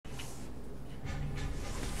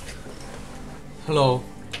Hello,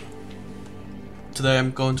 today I'm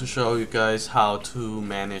going to show you guys how to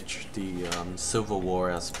manage the Civil War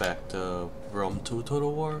aspect of Rome 2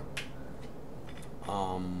 Total War.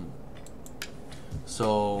 Um,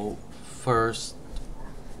 so first,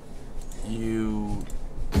 a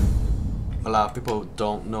lot of people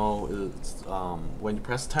don't know is when you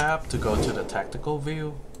press tab to go to the tactical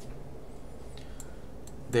view,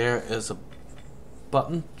 there is a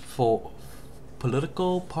button for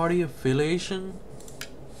political party affiliation.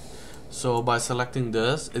 So by selecting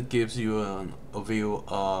this, it gives you a view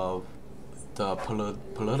of the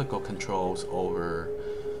political controls over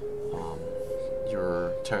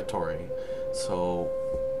your territory. So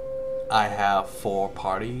I have 4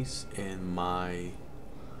 parties in my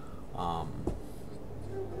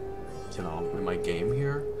in my game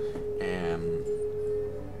here, and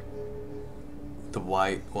the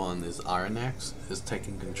white one is Ironex, is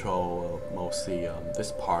taking control of mostly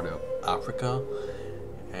this part of Africa,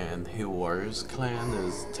 and Hill Warriors clan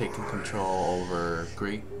is taking control over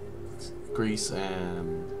Greece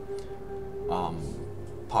and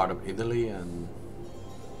part of Italy and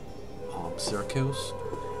Syracuse,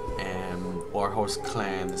 and Warhorse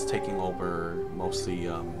clan is taking over mostly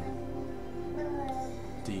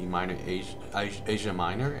the Asia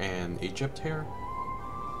Minor and Egypt here.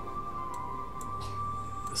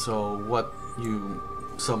 So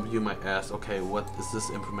some of you might ask, okay, what is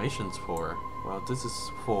this information for? Well, this is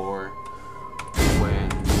for when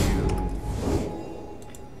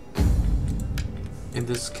in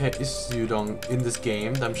this case in this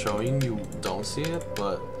game that I'm showing, you don't see it,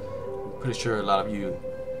 but I'm pretty sure a lot of you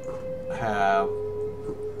have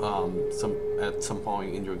at some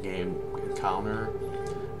point in your game encounter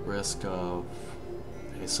risk of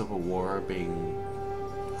a civil war being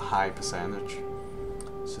a high percentage,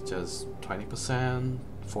 such as 20%,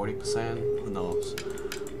 40%, who knows.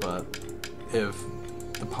 But if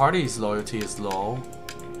the party's loyalty is low,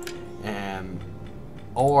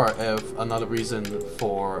 or if another reason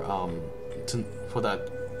for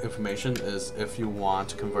that information is if you want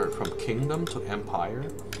to convert from kingdom to empire,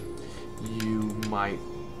 you might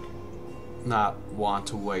not want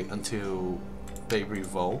to wait until they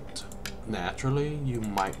revolt naturally. You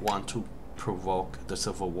might want to provoke the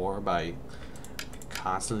civil war by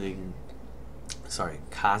constantly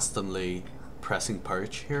pressing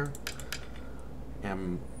purge here.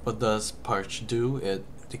 And what does purge do? It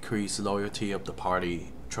decreases loyalty of the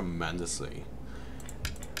party tremendously,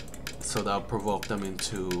 so that'll provoke them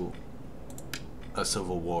into a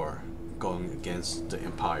civil war going against the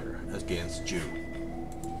empire, against you.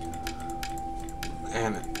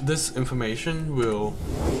 And this information will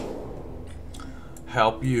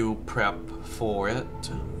help you prep for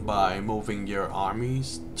it by moving your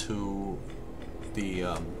armies to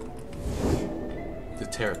the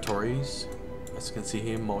territories. As you can see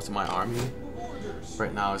here, most of my army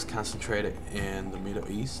right now is concentrated in the Middle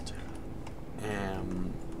East,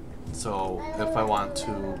 and so if I want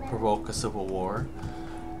to provoke a civil war,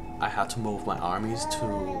 I have to move my armies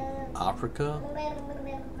to Africa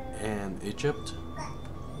and Egypt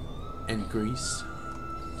and Greece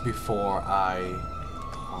before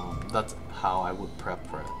that's how I would prep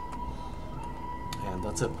for it. And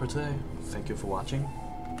that's it for today. Thank you for watching.